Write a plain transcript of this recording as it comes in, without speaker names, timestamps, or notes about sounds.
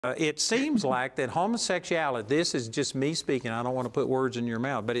It seems like that homosexuality, this is just me speaking, I don't want to put words in your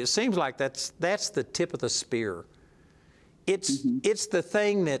mouth, but it seems like that's the tip of the spear. It's the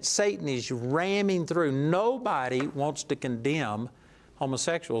thing that Satan is ramming through. Nobody wants to condemn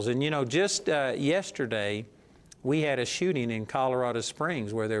homosexuals. And you know, just yesterday, we had a shooting in Colorado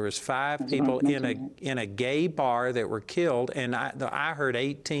Springs where there was 5 people in a gay bar that were killed, and I heard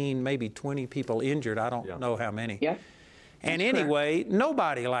 18, maybe 20 people injured. I don't know how many. Yeah. And anyway,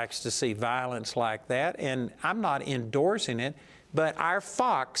 nobody likes to see violence like that, and I'm not endorsing it, but our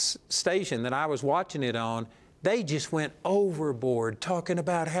Fox station that I was watching it on, they just went overboard talking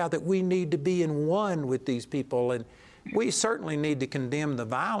about how that we need to be in one with these people, and we certainly need to condemn the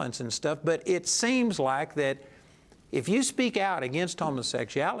violence and stuff, but it seems like that if you speak out against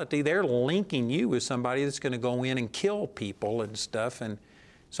homosexuality, they're linking you with somebody that's going to go in and kill people and stuff. And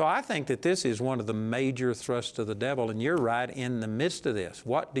so I think that this is one of the major thrusts of the devil, and you're right in the midst of this.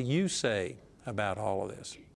 What do you say about all of this?